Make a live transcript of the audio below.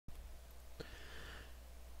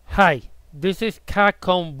Hi, this is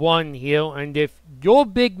Catcomb1 here, and if you're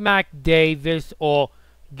Big Mac Davis, or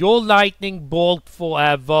your Lightning Bolt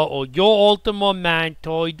Forever, or your Ultima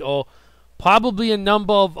Mantoid, or probably a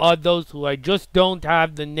number of others who I just don't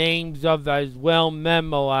have the names of as well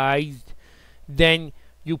memorized, then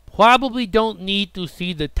you probably don't need to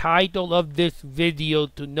see the title of this video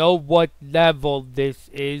to know what level this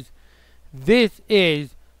is. This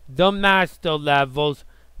is the Master Levels,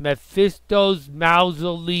 Mephisto's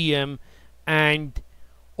Mausoleum, and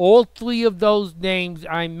all three of those names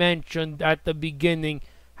I mentioned at the beginning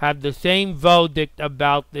have the same verdict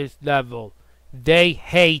about this level. They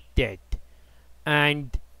hate it.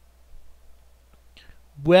 And,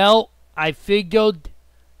 well, I figured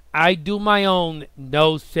I'd do my own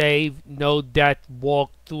no save, no death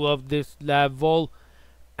walkthrough of this level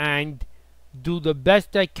and do the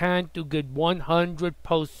best I can to get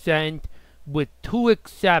 100%, with two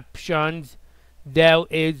exceptions. There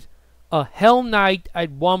is a Hell Knight at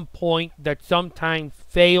one point that sometimes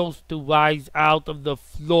fails to rise out of the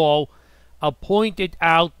floor. I'll point it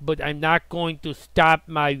out, but I'm not going to stop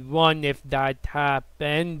my run if that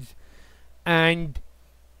happens. And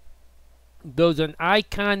there's an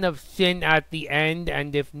icon of sin at the end,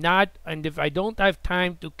 and if I don't have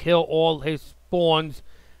time to kill all his spawns,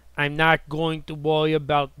 I'm not going to worry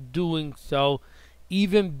about doing so.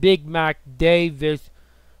 Even Big Mac Davis,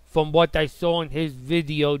 from what I saw in his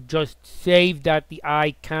video, just saved at the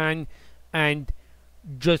icon and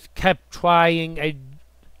just kept trying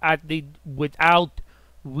without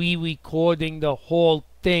re-recording the whole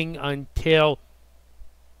thing until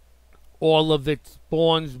all of its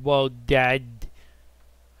spawns were dead.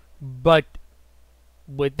 But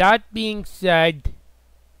with that being said,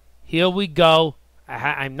 here we go.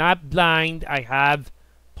 I'm not blind. I have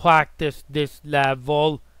practice this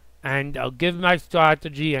level, and I'll give my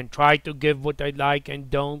strategy and try to give what I like and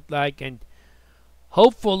don't like, and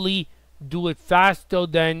hopefully do it faster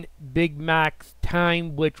than Big Mac's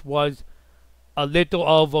time, which was a little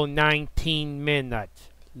over 19 minutes.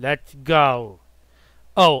 Let's go.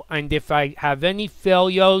 Oh, and if I have any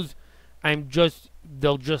failures,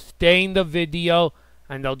 they'll just stay in the video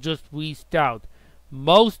and I'll just restart.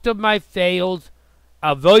 Most of my fails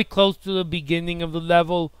are very close to the beginning of the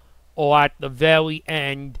level or at the very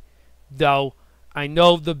end, though I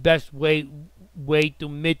know the best way to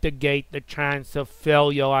mitigate the chance of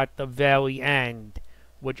failure at the very end,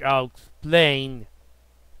 which I'll explain.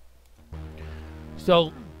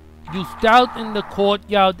 So, you start in the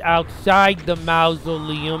courtyard outside the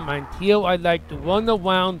Mausoleum, and here I like to run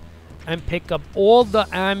around and pick up all the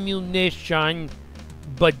ammunition,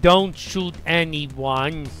 but don't shoot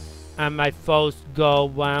anyone on my first go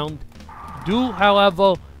round. Do,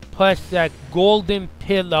 however, press that golden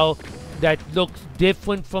pillar that looks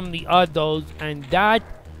different from the others, and that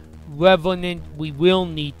Revenant we will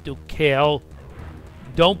need to kill.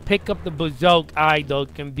 Don't pick up the Berserk either,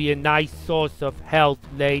 it can be a nice source of health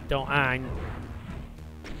later on.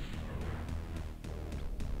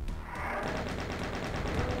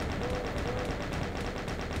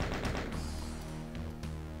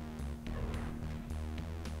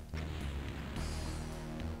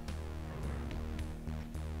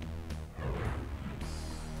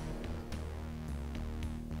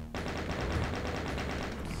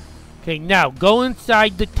 Okay, now go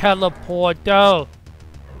inside the teleporter.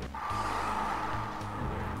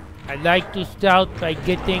 I like to start by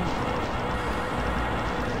getting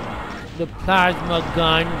the plasma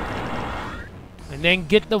gun and then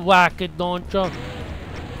get the rocket launcher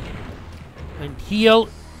and heal.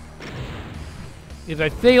 If I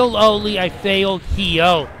fail early, I fail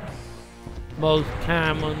here most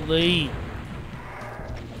commonly.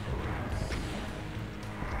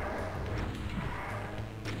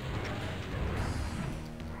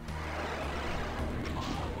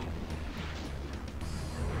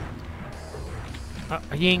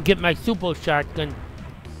 I didn't get my super shotgun.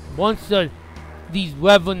 Once these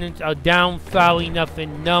revenants are down far enough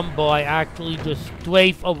in number, I actually just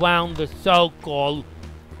strafe around the circle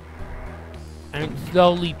and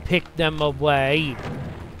slowly pick them away.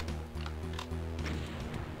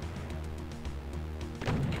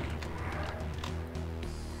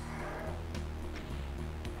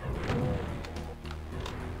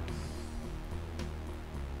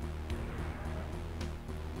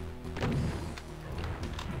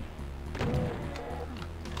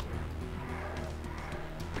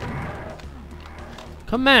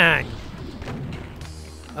 Come on!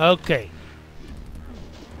 Okay.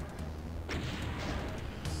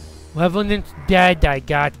 Revenant's dead.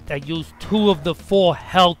 I used 2 of the 4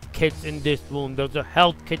 health kits in this room. There's a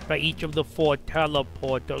health kit by each of the 4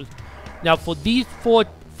 teleporters. Now for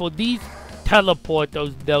for these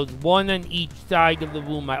teleporters, there's one on each side of the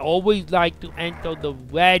room. I always like to enter the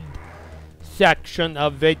red section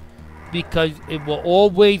of it because it will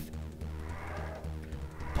always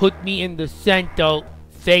put me in the center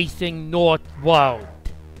facing northward.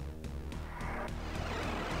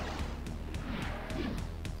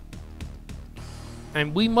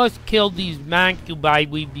 And we must kill these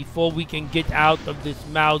mancubi before we can get out of this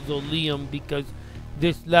mausoleum, because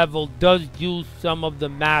this level does use some of the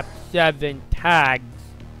map 7 tags.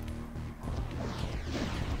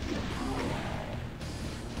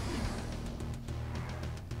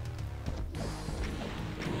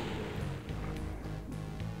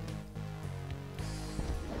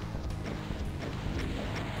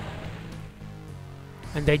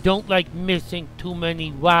 And I don't like missing too many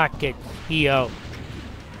rockets here.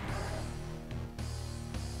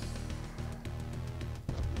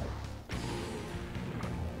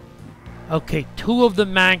 Okay, 2 of the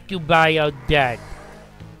mancubi are dead.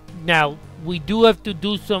 Now, we do have to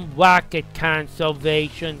do some rocket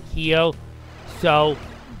conservation here. So,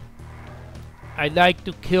 I like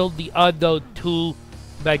to kill the other 2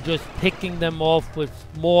 by just picking them off with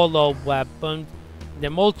smaller weapons. And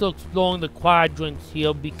I'm also exploring the quadrants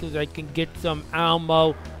here because I can get some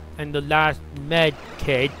ammo and the last med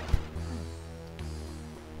kit.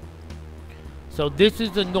 So this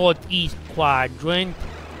is the northeast quadrant.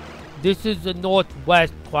 This is the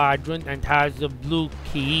northwest quadrant and has a blue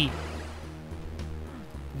key.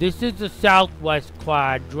 This is the southwest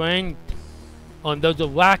quadrant. And there's a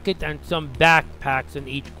rocket and some backpacks in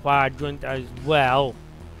each quadrant as well.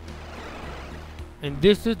 And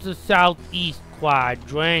this is the southeast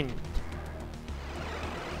quadrant.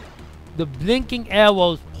 The blinking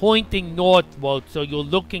arrow is pointing northward, so you're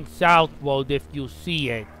looking southward if you see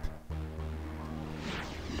it.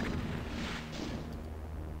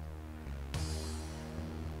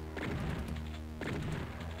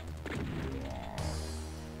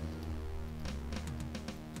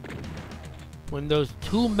 When there's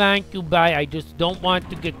 2 mancubi, I just don't want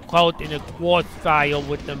to get caught in a crossfire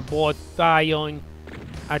with them both firing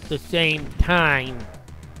at the same time.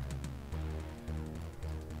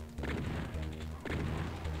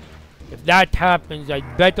 If that happens,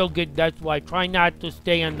 I'd better get, that's why I try not to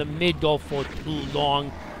stay in the middle for too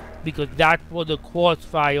long, because that's where the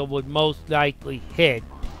crossfire would most likely hit.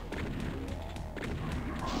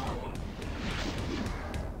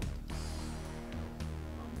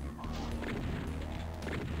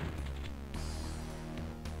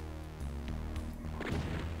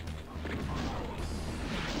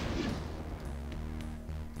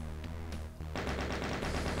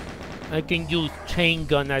 I can use chain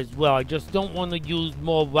gun as well. I just don't want to use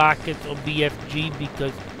more rockets or BFG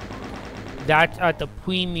because that's at a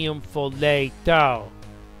premium for later.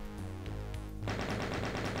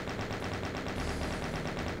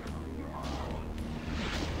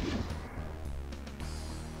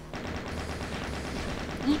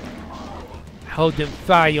 Hold them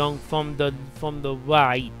firing from the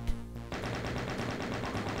right.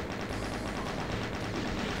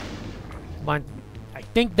 One.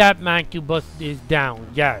 I think that mancubus is down,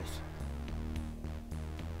 yes.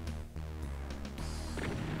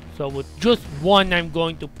 So with just one, I'm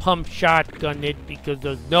going to pump shotgun it because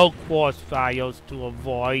there's no crossfires to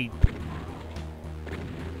avoid.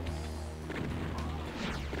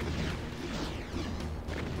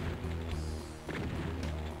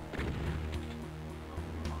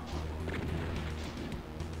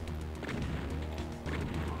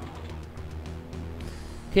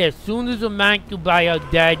 Okay, as soon as the mancubi are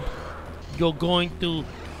dead, you're going to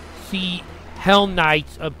see Hell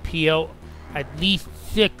Knights appear, at least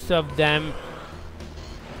 6 of them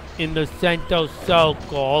in the center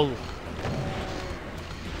circle.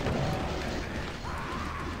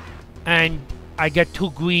 And I get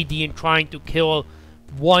too greedy in trying to kill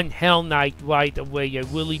one Hell Knight right away. I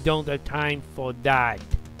really don't have time for that.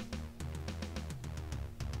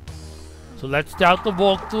 So let's start the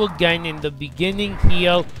walkthrough again. In the beginning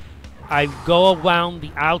here, I go around the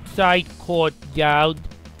outside courtyard,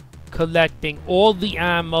 collecting all the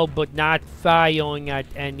ammo but not firing at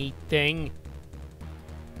anything.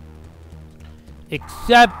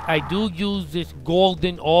 Except I do use this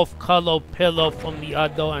golden off-color pillar from the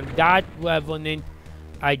other, and that Revenant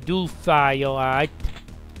I do fire at.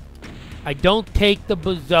 I don't take the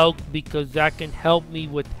Berserk because that can help me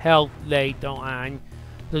with health later on.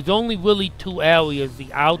 There's only really 2 areas, the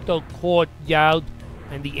outer courtyard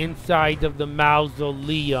and the inside of the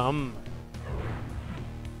Mausoleum.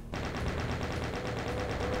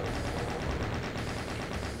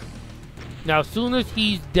 Now as soon as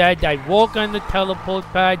he's dead, I walk on the teleport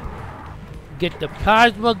pad, get the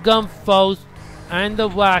plasma gun first and the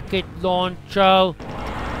rocket launcher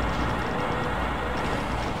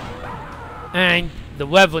and the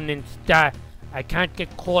Revenant stat. I can't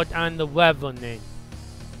get caught on the Revenant.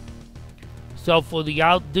 So for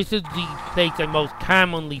the this is the place I most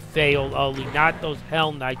commonly fail early, not those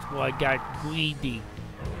Hell Knights where I got greedy.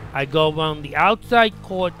 I go around the outside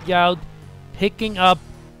courtyard, picking up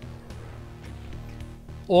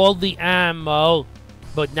all the ammo,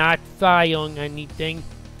 but not firing anything,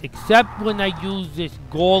 except when I use this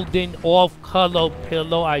golden off-color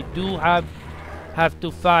pillow. I do have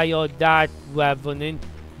to fire that Revenant.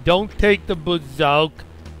 Don't take the Berserk.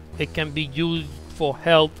 It can be used for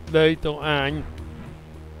health later on.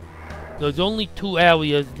 There's only two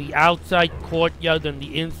areas, the outside courtyard and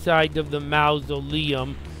the inside of the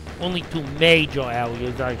Mausoleum. Only two major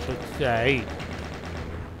areas, I should say.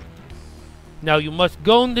 Now you must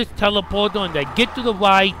go in this teleporter and then get to the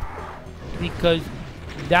right, because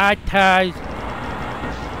that has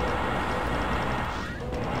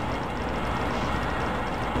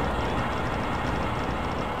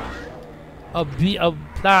a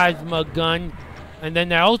plasma gun. And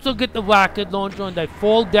then I also get the rocket launcher and I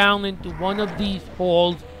fall down into one of these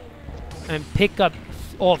holes and pick up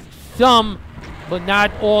off some, but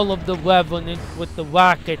not all of the Revenants with the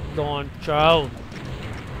rocket launcher.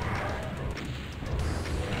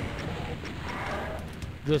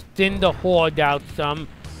 Just thin the horde out some,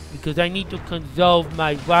 because I need to conserve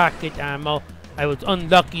my rocket ammo. I was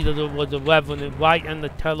unlucky that there was a Revenant right on the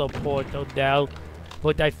teleporter there,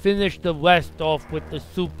 but I finished the rest off with the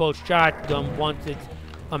super shotgun once it's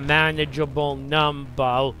a manageable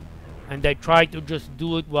number. And I try to just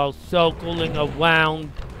do it while circling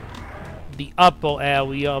around the upper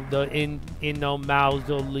area of the inner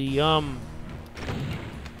Mausoleum.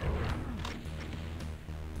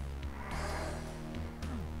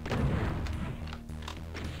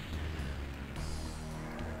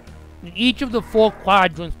 In each of the 4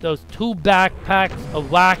 quadrants, there's 2 backpacks, a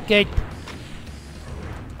rocket,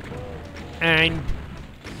 and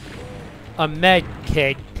a med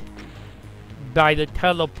kit by the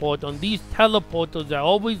teleport. On these teleporters, I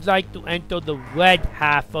always like to enter the red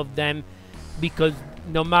half of them, because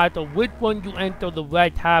no matter which one you enter the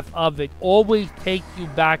red half of, it always takes you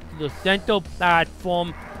back to the center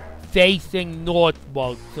platform facing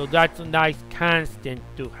northward. So that's a nice constant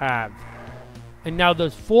to have. And now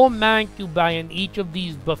there's 4 mancubi in each of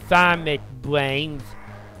these Baphomet brains.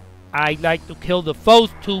 I like to kill the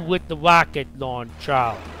first 2 with the rocket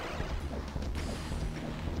launcher.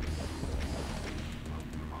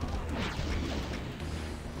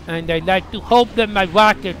 And I like to hope that my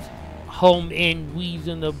rockets home in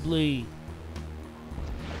reasonably.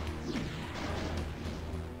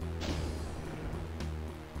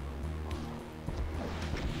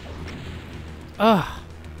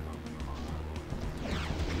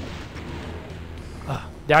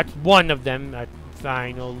 That's one of them,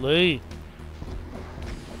 finally.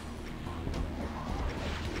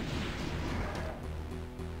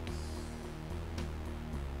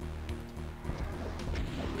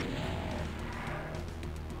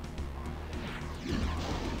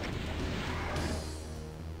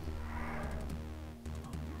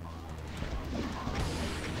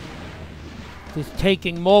 It's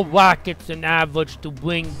taking more rockets than average to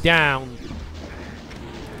bring down.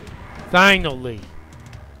 Finally.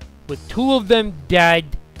 With 2 of them dead,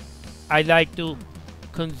 I like to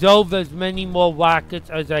conserve as many more rockets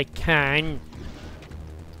as I can.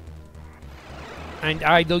 And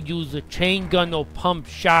either use a chain gun or pump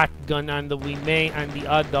shotgun on the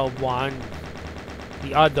other one.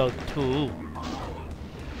 The other 2.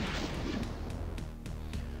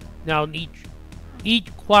 Now in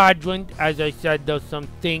each quadrant, as I said, there's some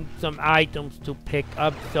items to pick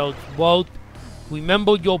up. So it's both.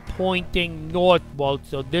 Remember, you're pointing northward,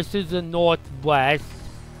 so this is the northwest.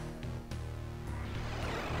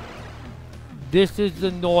 This is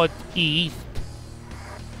the northeast.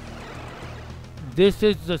 This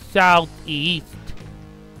is the southeast.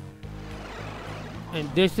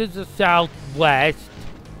 And this is the southwest.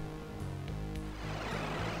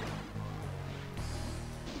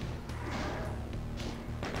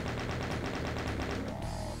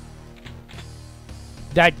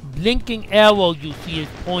 That blinking arrow you see is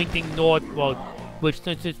pointing northward, which,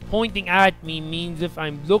 since it's pointing at me, means if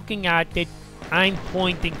I'm looking at it, I'm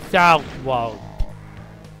pointing southward.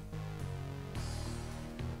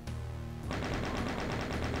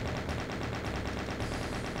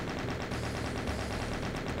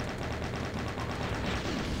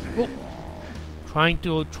 Oh. Try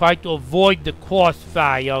to avoid the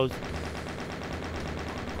crossfires.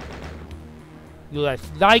 You're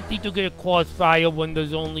less likely to get a crossfire when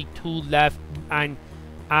there's only two left and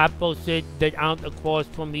opposite that aren't across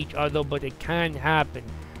from each other, but it can happen.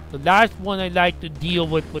 The last one I like to deal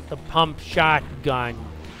with the pump shotgun.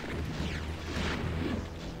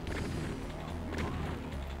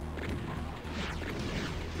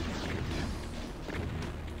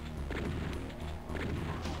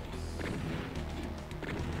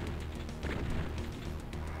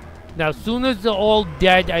 Now, as soon as they're all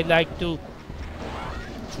dead, I like to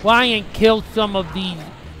try and kill some of these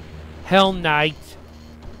Hell Knights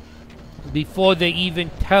before they even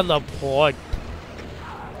teleport.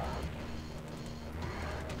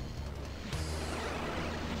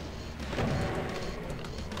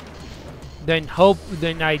 Then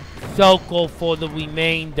I circle for the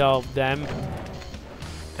remainder of them.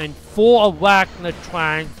 And 4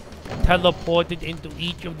 Arachnotrons teleported into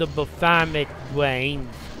each of the Baphomet brains.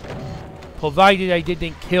 Provided I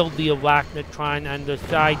didn't kill the Arachnotron on the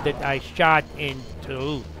side that I shot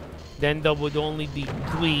into, then there would only be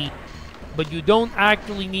 3. But you don't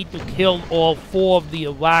actually need to kill all 4 of the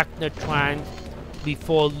Arachnotrons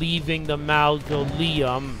before leaving the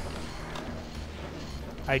Mausoleum.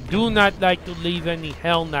 I do not like to leave any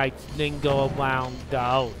Hell Knights linger around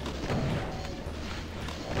though.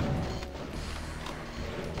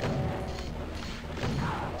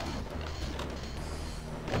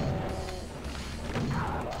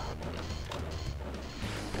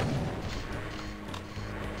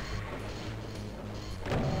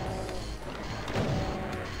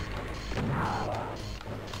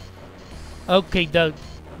 Okay, the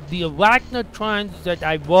Arachnotrons that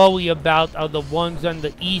I worry about are the ones on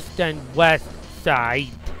the east and west side.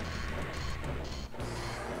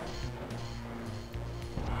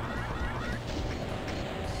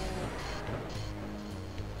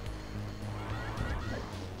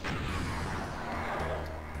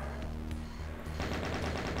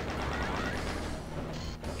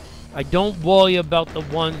 I don't worry about the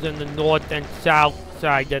ones on the north and south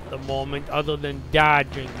side at the moment, other than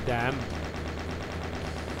dodging them.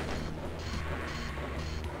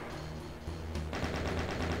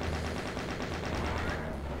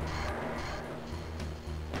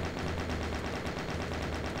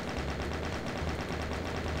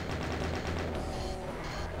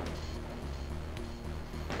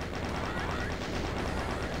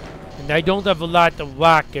 And I don't have a lot of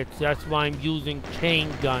rockets, that's why I'm using chain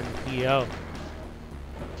gun here.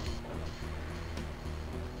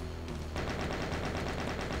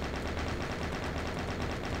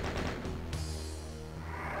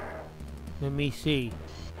 Let me see.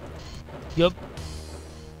 Yup.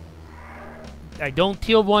 I don't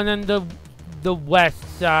tier 1 on the west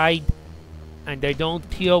side, and I don't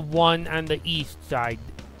tier 1 on the east side.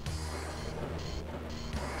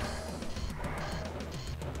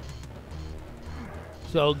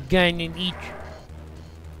 So again, in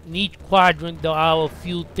each quadrant there are a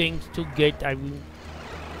few things to get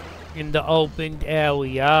in the opened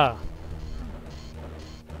area.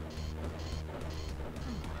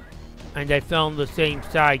 And I found the same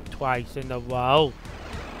side twice in a row.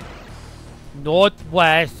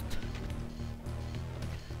 Northwest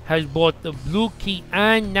has both the blue key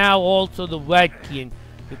and now also the red key. And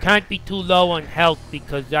you can't be too low on health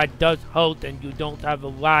because that does hurt and you don't have a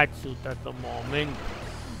rod suit at the moment.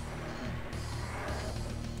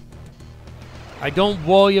 I don't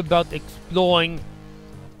worry about exploring.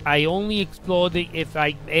 I only explore if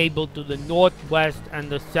I'm able to the northwest and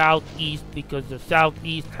the southeast, because the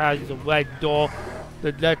southeast has a red door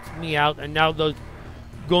that lets me out, and now there's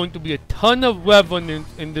going to be a ton of revenants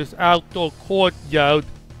in this outdoor courtyard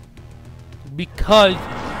because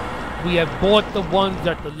we have bought the ones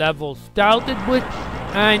that the level started with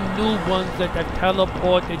and new ones that are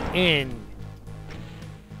teleported in.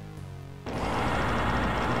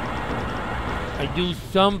 I use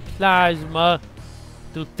some plasma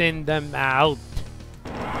to thin them out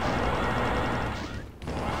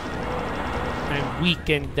and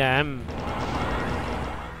weaken them.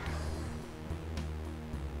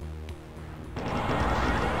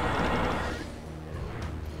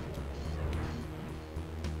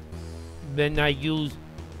 Then I use,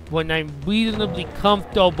 when I'm reasonably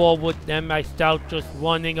comfortable with them, I start just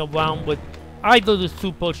running around with either the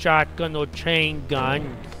super shotgun or chain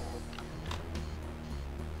gun.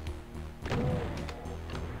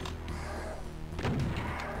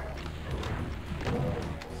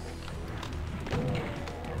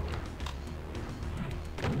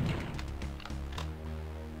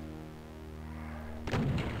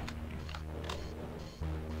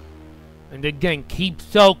 And again, keep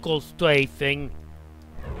circle strafing.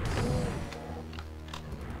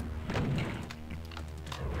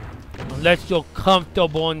 unless you're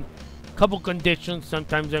comfortable in a couple conditions.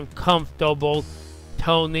 Sometimes I'm comfortable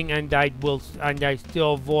toning, and I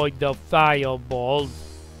still avoid the fireballs.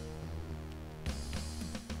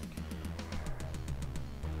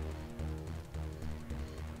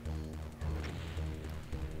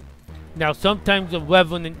 Now sometimes the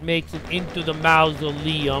Revenant makes it into the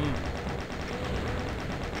Mausoleum,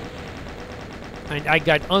 and I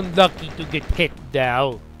got unlucky to get hit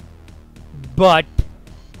there. But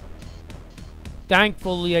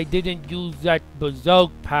thankfully I didn't use that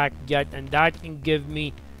Berserk pack yet, and that can give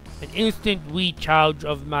me an instant recharge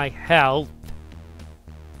of my health.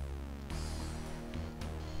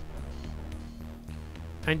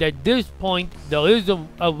 And at this point, there is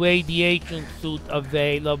a radiation suit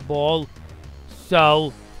available,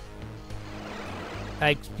 so I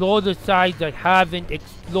explore the sides I haven't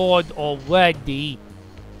explored already,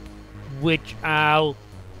 which I've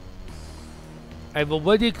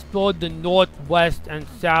already explored the northwest and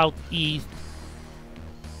southeast,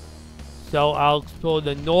 so I'll explore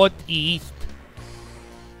the northeast.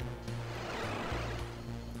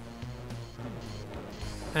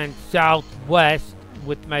 And southwest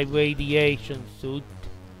with my radiation suit.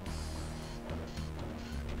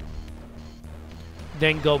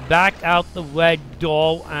 Then go back out the red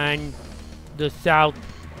door and the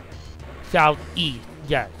southeast.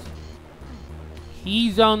 Yes.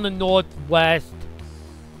 He's on the northwest.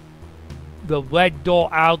 The red door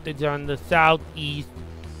out is on the southeast.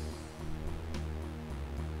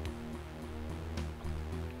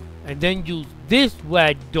 And then use this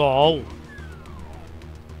red door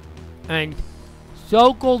and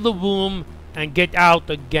circle the room and get out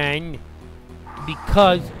again,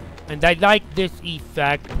 because, and I like this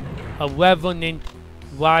effect, a Revenant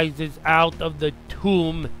rises out of the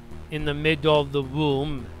tomb in the middle of the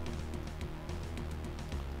room.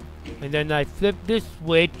 And then I flip this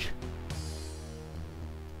switch,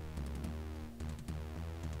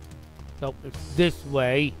 so it's this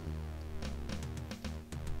way.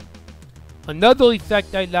 Another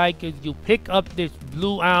effect I like is you pick up this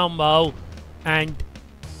blue ammo and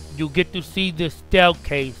you get to see the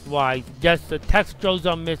staircase rise. Just the textures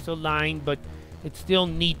are misaligned, but it's still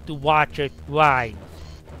neat to watch it rise.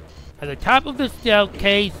 At the top of the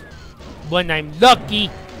staircase, when I'm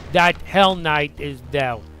lucky, that Hell Knight is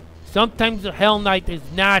there. Sometimes the Hell Knight is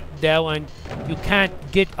not there and you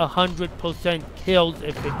can't get 100% kills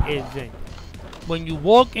if it isn't. When you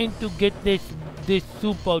walk in to get this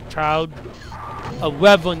supercharge, a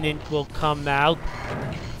Revenant will come out,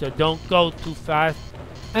 so don't go too fast.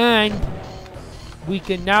 And we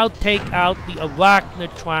can now take out the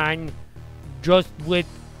Arachnotron just with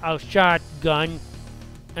our shotgun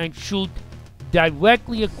and shoot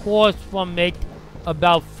directly across from it.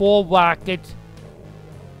 About 4 rockets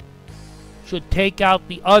should take out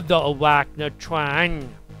the other Arachnotron.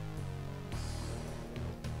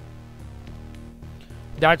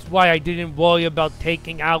 That's why I didn't worry about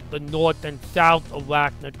taking out the north and south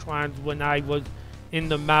Arachnotrons when I was in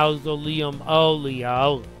the Mausoleum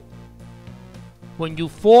earlier. When you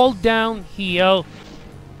fall down here,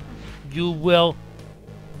 you will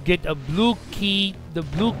get a blue key. The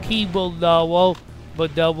blue key will lower,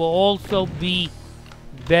 but there will also be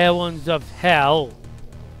Barons of Hell.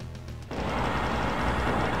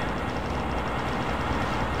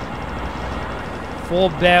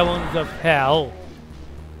 Four Barons of Hell.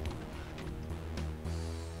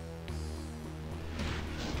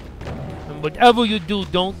 And whatever you do,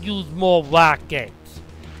 don't use more rockets.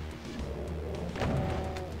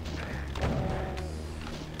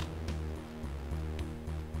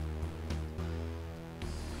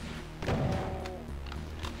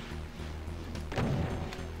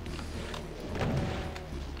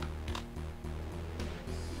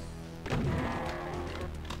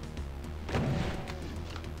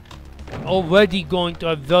 Already going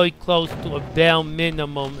to very close to a bare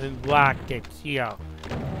minimum in rockets here.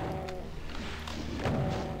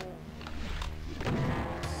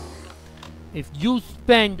 If you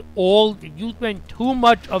spend too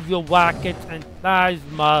much of your rockets and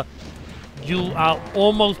plasma, you are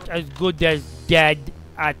almost as good as dead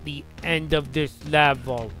at the end of this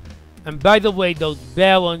level. And by the way, those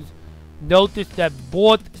barons, notice that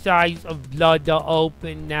both sides of blood are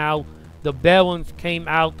open now. The barons came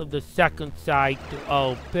out of the second side to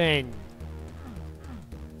open.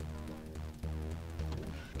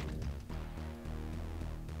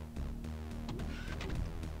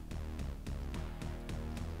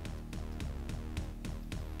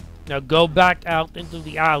 Now go back out into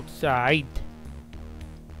the outside.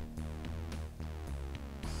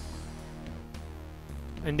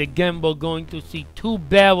 And again, we're going to see two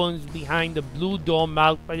barons behind the blue door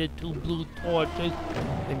marked by the two blue torches.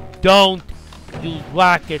 And don't use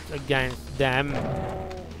rockets against them,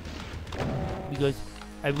 because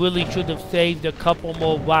I really should have saved a couple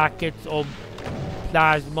more rockets or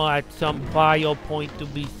plasma at some prior point to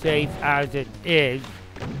be safe as it is.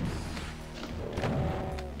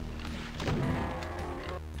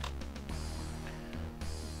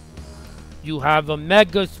 You have a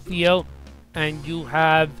megasphere and you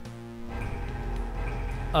have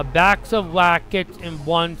a box of rockets in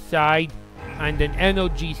one side and an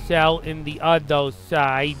energy cell in the other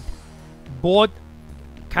side. Both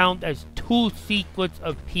count as two secrets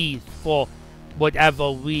apiece for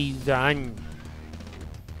whatever reason.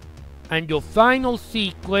 And your final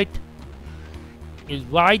secret is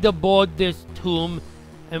right aboard this tomb,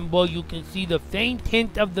 and where you can see the faint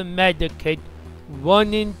hint of the medikit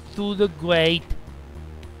running through the grate.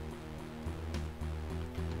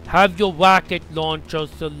 Have your rocket launcher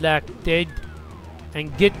selected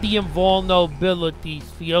and get the invulnerability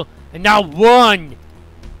sphere, and now run!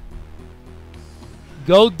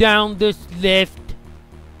 Go down this lift.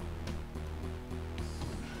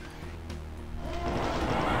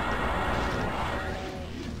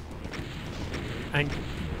 And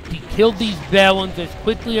kill these barons as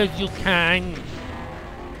quickly as you can.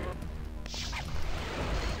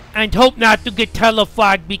 And hope not to get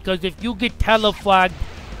telefragged, because if you get telefragged,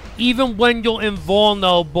 even when you're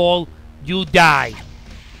invulnerable, you die.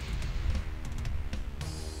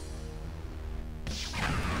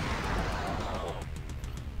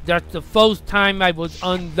 That's the first time I was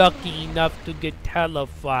unlucky enough to get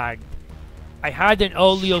telefragged. I had an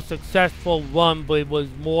earlier successful run, but it was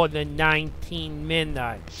more than 19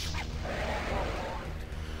 minutes.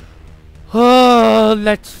 Oh,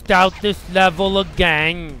 let's start this level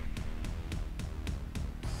again.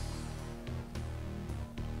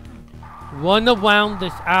 Run around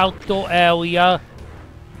this outdoor area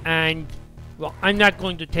and, well, I'm not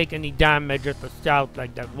going to take any damage at the start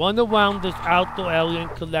like that. Run around this outdoor area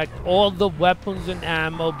and collect all the weapons and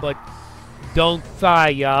ammo, but don't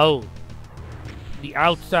fire the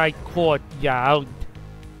outside courtyard.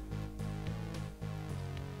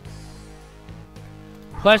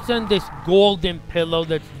 Press on this golden pillow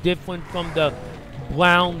that's different from the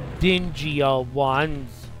brown dingier ones.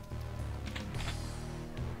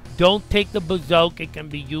 Don't take the bazooka, it can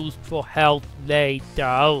be used for health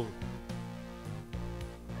later.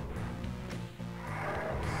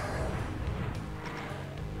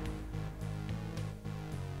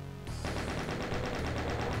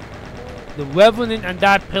 The Revenant and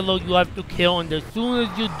that pillow you have to kill, and as soon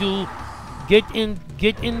as you do, get in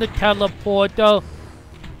the teleporter.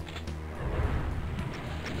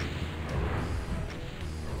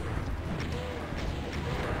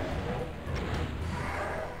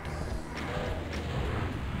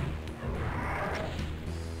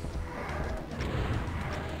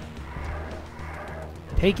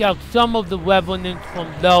 Take out some of the Revenants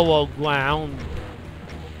from lower ground.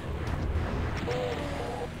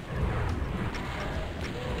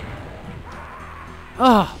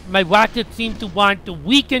 My rockets seem to want to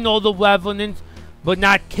weaken all the Revenants, but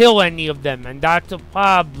not kill any of them, and that's a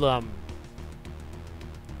problem.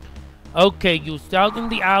 Okay, you start in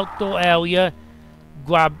the outdoor area,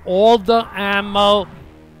 grab all the ammo,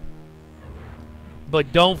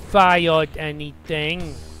 but don't fire at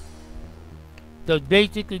anything. So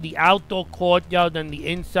basically the outdoor courtyard and the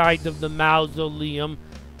inside of the mausoleum.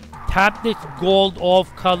 Tap this gold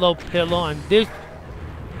off-color pillow, and this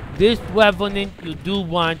Revenant you do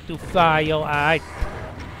want to fire at.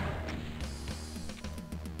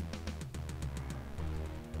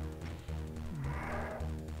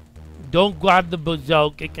 Don't grab the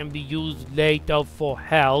bazooka, it can be used later for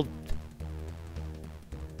health.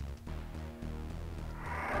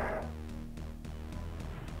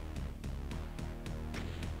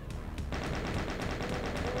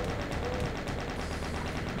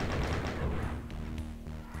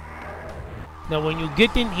 Now when you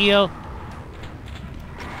get in here,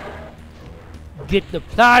 get the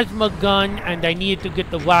plasma gun, and I need to get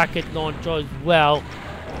the rocket launcher as well.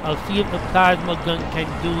 I'll see if the plasma gun can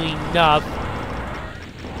do enough.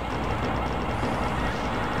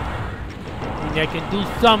 And I can do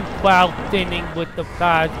some crowd thinning with the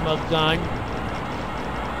plasma gun.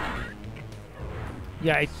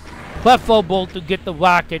 Yeah, it's preferable to get the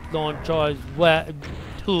rocket launcher as well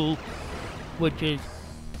too, which is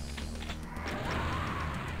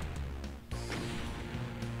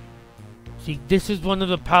see, this is one of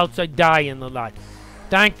the parts I die in a lot.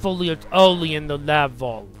 Thankfully, it's early in the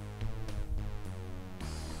level.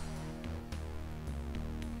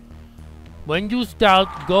 When you start,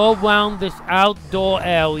 go around this outdoor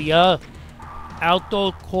area,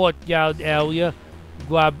 outdoor courtyard area,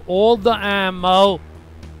 grab all the ammo,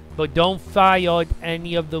 but don't fire at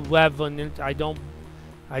any of the revenants. I don't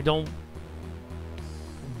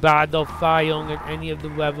bother firing at any of the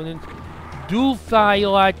revenants. Do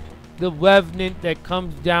fire at the revenant that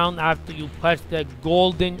comes down after you press that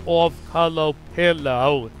golden off-color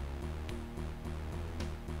pillow.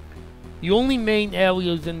 The only main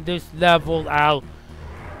areas in this level are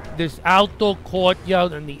this outdoor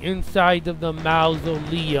courtyard and the inside of the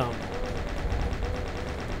mausoleum.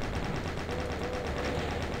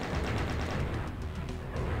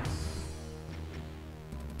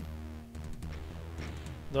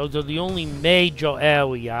 Those are the only major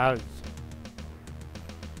areas.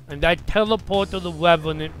 And that teleporter the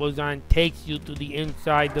Revenant was on takes you to the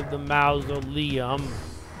inside of the mausoleum.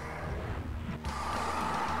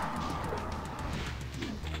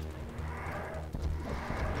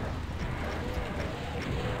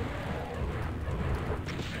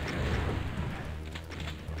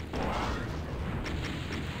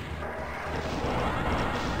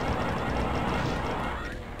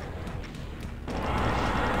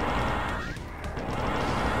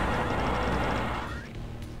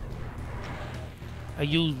 I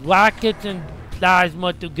use rockets and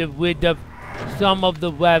plasma to get rid of some of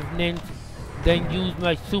the revenants, then use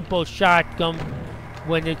my super shotgun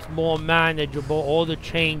when it's more manageable, or the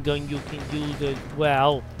chain gun you can use as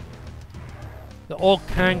well. They're all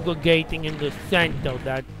congregating in the center.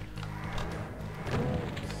 That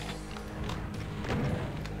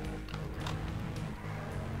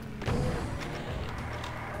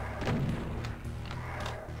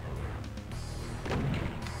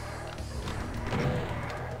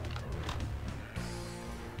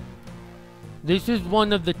this is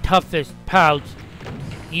one of the toughest parts,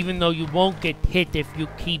 even though you won't get hit if you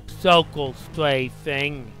keep circle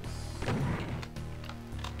strafing.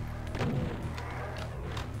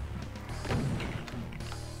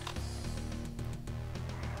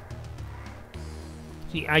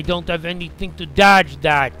 See, I don't have anything to dodge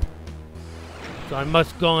that, so I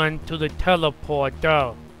must go on to the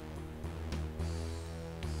teleporter.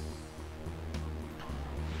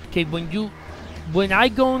 Okay, when I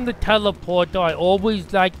go on the teleporter, I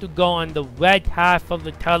always like to go on the red half of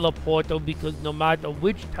the teleporter, because no matter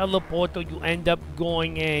which teleporter you end up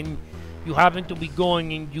going in, you happen to be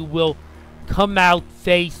going in, you will come out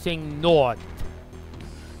facing north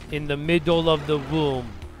in the middle of the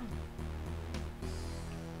room.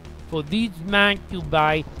 For these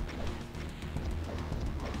mancubi,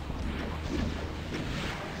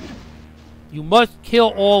 you must kill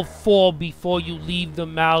all 4 before you leave the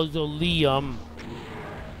mausoleum,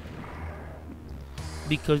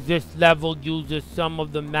 because this level uses some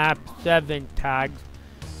of the map 7 tags.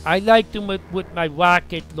 I like to, with my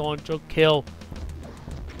rocket launcher, kill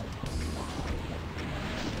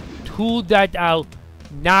 2 that are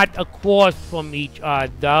not across from each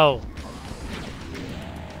other.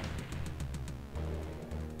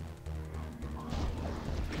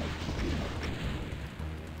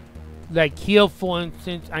 Like here, for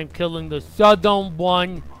instance, I'm killing the southern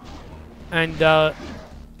one and the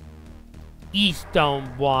eastern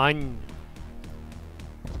one.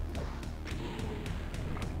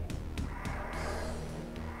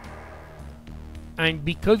 And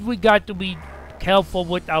because we got to be careful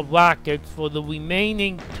with our rockets, for the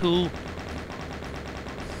remaining 2,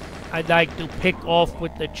 I like to pick off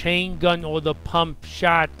with the chain gun or the pump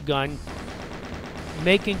shotgun,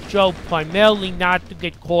 making sure primarily not to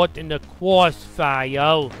get caught in the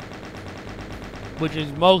crossfire, which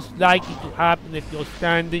is most likely to happen if you're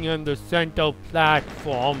standing on the center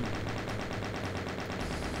platform.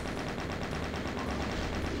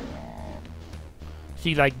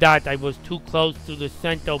 See, like that, I was too close to the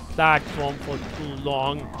center platform for too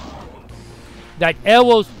long. That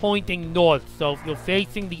arrow's pointing north, so if you're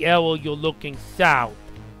facing the arrow, you're looking south.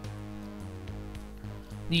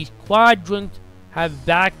 These quadrants have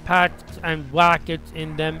backpacks and rockets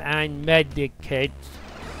in them and medic kits.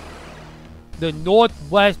 The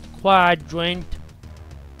northwest quadrant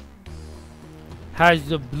has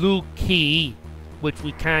the blue key, which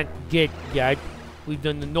we can't get yet. We've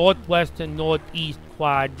done the northwest and northeast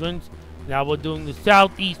quadrants. Now we're doing the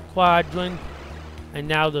southeast quadrant, and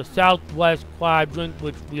now the southwest quadrant,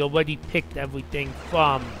 which we already picked everything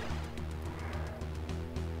from.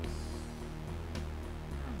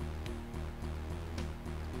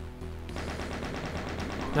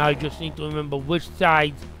 Now I just need to remember which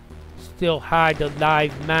sides still had a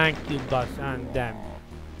live mancubus on them.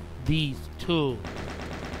 These 2.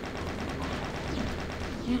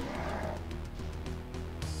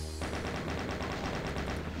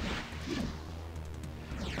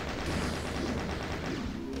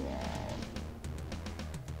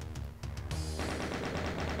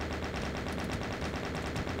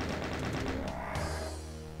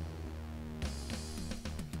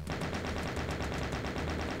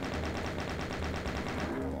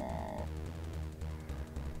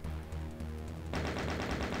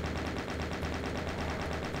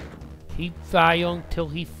 Keep firing till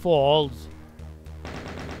he falls.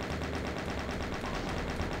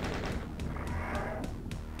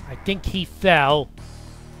 I think he fell.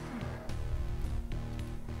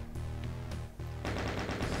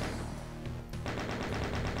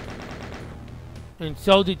 And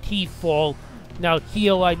so did he fall. Now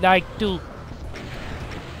here I like to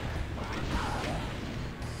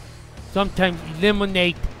sometimes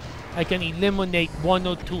I can eliminate 1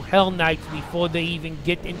 or 2 Hell Knights before they even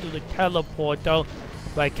get into the teleporter.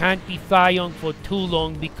 But I can't be firing for too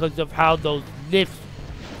long because of how those lifts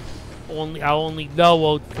are only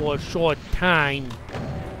lowered for a short time.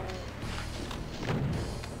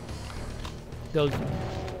 Those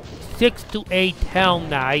 6 to 8 Hell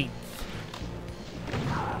Knights.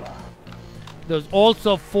 There's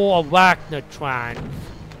also 4 Arachnotrons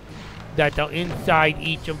that are inside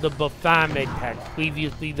each of the Baphomet heads.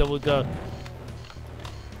 Previously there was a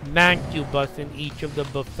Mancubus in each of the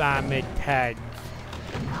Baphomet heads.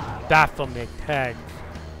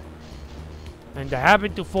 And I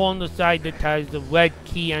happen to fall on the side that has the red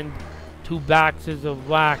key and 2 boxes of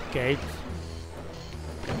rockets.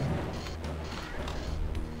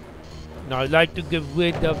 Now I'd like to get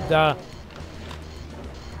rid of the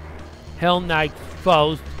Hell Knights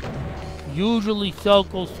first. Usually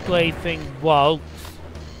circle strafing works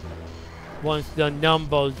once the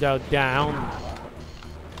numbers are down.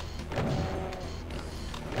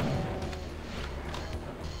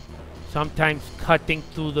 Sometimes cutting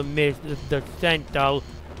through the center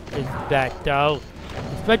is better.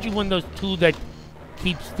 Especially when those 2 that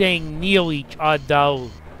keep staying near each other.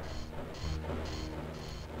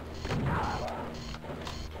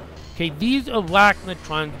 Okay, these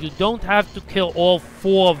Arachnotrons, you don't have to kill all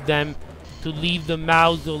 4 of them to leave the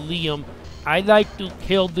Mausoleum. I like to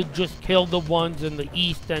just kill the ones on the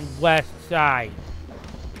east and west side.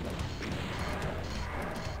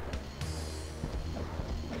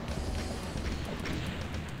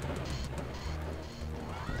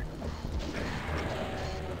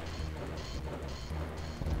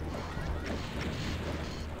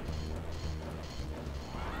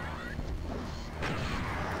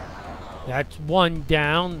 That's 1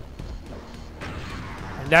 down.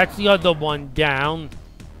 And that's the other one down.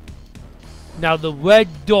 Now the red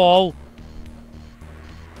doll.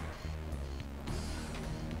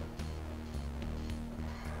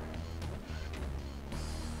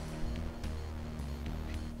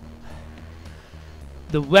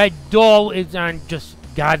 The red doll is on, just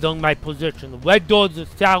gathering my position. The red doll is the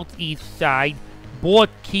southeast side. Both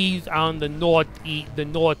keys on the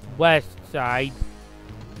northwest side.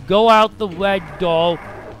 Go out the red doll,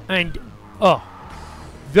 and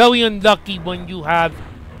very unlucky when you have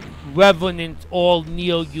revenants all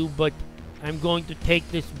near you, but I'm going to take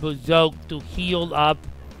this berserk to heal up.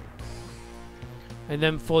 And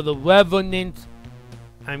then for the revenants,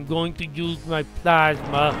 I'm going to use my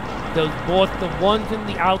plasma. There's both the ones in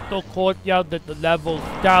the outdoor courtyard that the level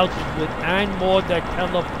started with and more that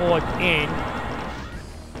teleport in.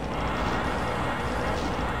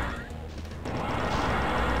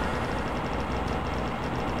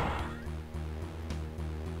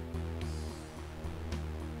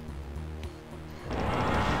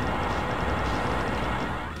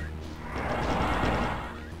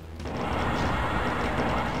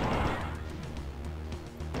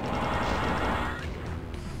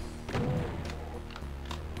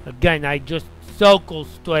 Again, I just circle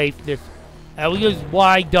strafe. This area's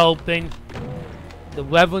wide open. The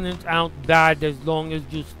revenants aren't bad as long as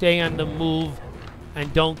you stay on the move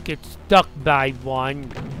and don't get stuck by one,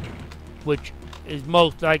 which is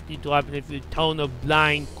most likely to happen if you turn a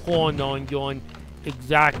blind corner and you're in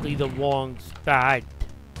exactly the wrong spot.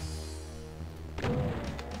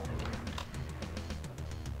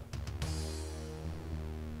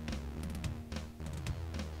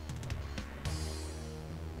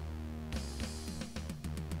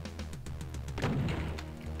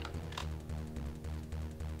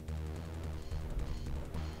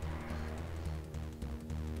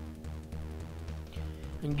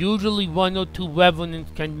 And usually 1 or 2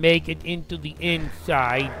 revenants can make it into the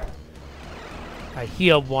inside. I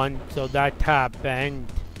hear one, so that happened.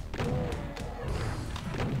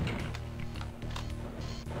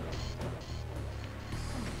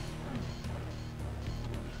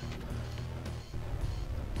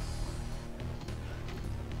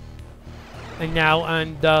 And now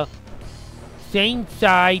on the same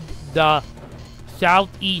side, the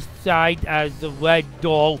southeast side as the red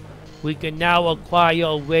door, we can now acquire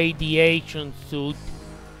a radiation suit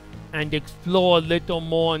and explore a little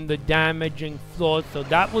more on the damaging floor. So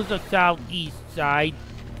that was the southeast side.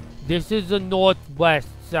 This is the northwest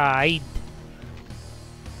side.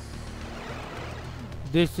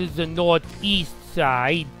 This is the northeast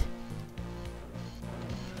side.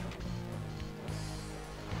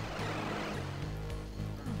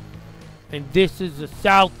 And this is the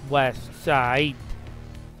southwest side.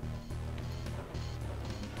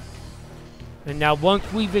 And now once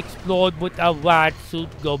we've explored with our rat suit,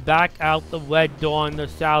 go back out the red door on the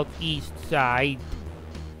southeast side.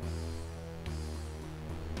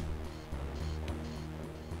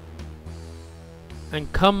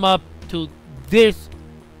 And come up to this,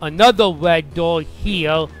 another red door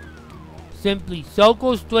here. Simply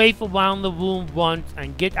circle strafe around the room once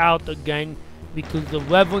and get out again, because the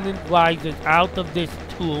Revenant rises out of this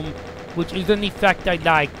tomb, which is an effect I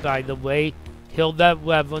like, by the way. Kill that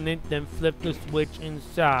Revenant, then flip the switch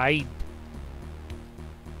inside.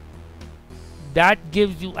 That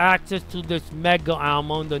gives you access to this Mega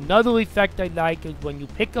Ammo. And another effect I like is when you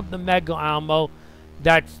pick up the Mega Ammo,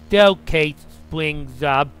 that staircase springs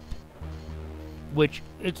up. Which,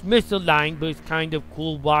 it's misaligned, but it's kind of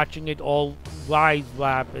cool watching it all rise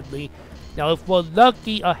rapidly. Now, if we're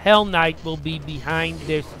lucky, a Hell Knight will be behind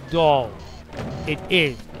this door. It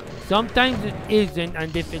is. Sometimes it isn't,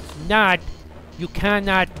 and if it's not, you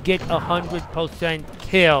cannot get 100%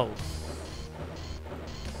 kills.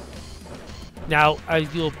 Now,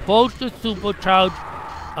 as you approach the supercharge,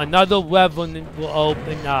 another Revenant will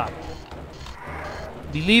open up.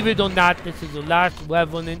 Believe it or not, this is the last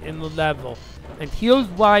Revenant in the level. And here's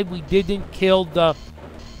why we didn't kill the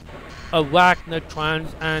Arachnotrons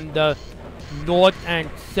and the north and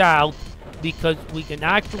south, because we can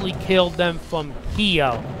actually kill them from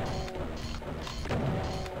here.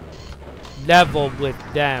 Level with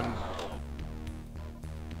them.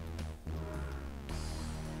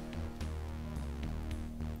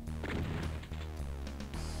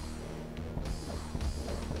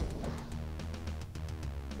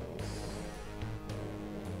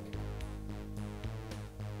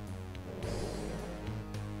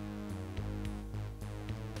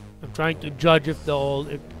 I'm trying to judge if the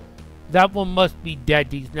old... that one must be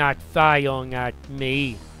dead. He's not firing at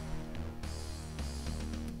me.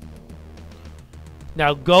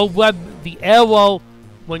 Now go web the arrow.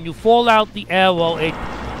 When you fall out the arrow, it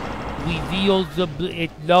reveals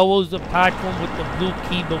it lowers the platform with the blue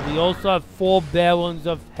key. But we also have 4 Barons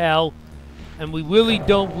of Hell, and we really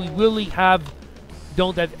don't have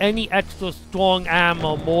any extra strong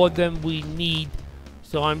ammo more than we need.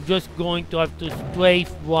 So I'm just going to have to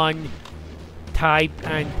strafe one type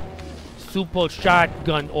and super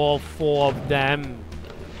shotgun all 4 of them.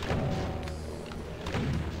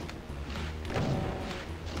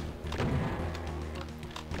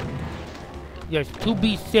 Yes, to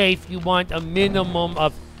be safe, you want a minimum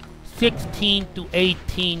of 16 to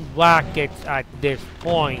 18 rockets at this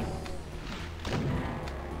point.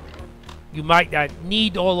 You might not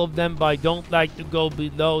need all of them, but I don't like to go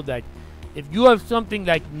below that. If you have something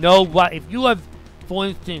like if you have, for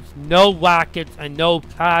instance, no rockets and no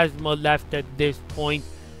plasma left at this point,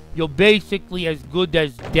 you're basically as good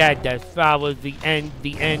as dead as far as the end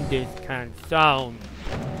is concerned.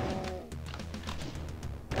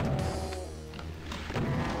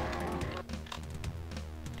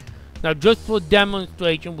 Now, just for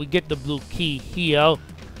demonstration, we get the blue key here.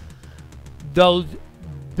 Those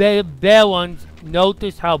Barons,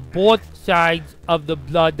 notice how both sides of the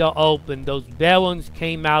blood are open. Those Barons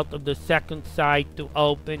came out of the second side to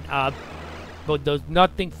open up, but there's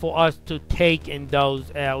nothing for us to take in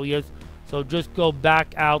those areas. So just go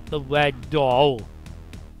back out the red door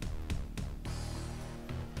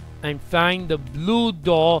and find the blue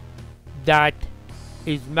door that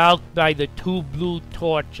is marked by the 2 blue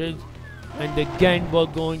torches. And again, we're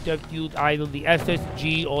going to have to use either the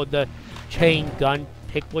SSG or the chain gun.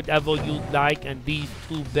 Pick whatever you like, and these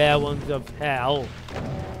 2 Barons of Hell.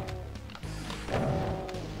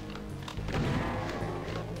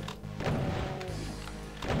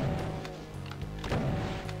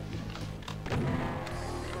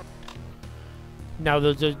 Now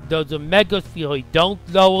there's a mega sphere. Don't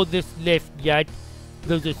lower this lift yet.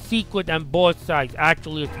 There's a secret on both sides.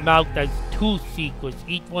 Actually, it's marked as 2 secrets.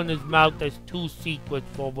 Each one is marked as 2 secrets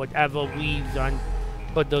for whatever reason.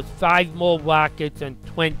 But there's 5 more rockets and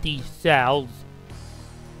 20 cells.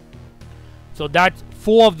 So that's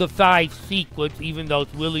 4 of the 5 secrets, even though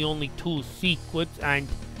it's really only 2 secrets, and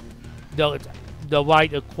they're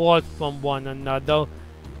right across from one another.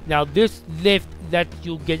 Now this lift lets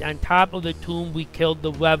you get on top of the tomb we killed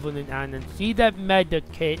the Revenant on, and see that meta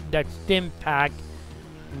kit, that stim pack.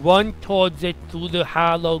 Run towards it through the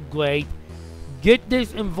hollow grate. Get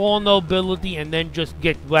this invulnerability and then just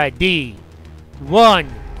get ready. Run!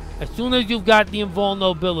 As soon as you've got the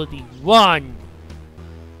invulnerability, run!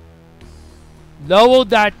 Lower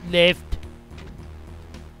that lift.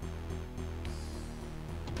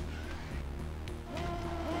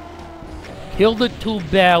 Kill the two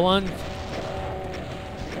barons.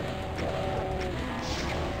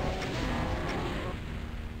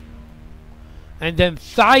 And then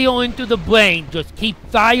fire into the brain. Just keep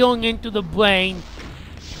firing into the brain.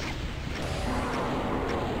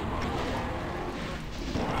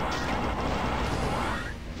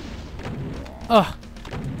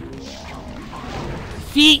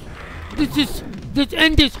 See, this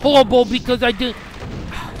end is horrible because I did.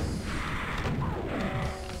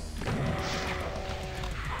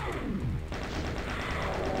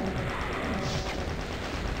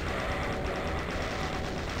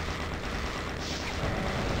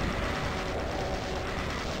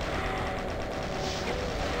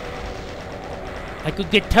 I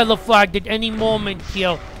could get telefragged at any moment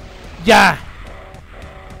here. Yeah.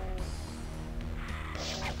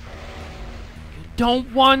 You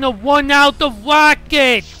don't want to run out of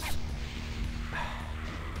rockets.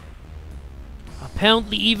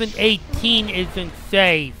 Apparently even 18 isn't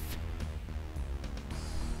safe.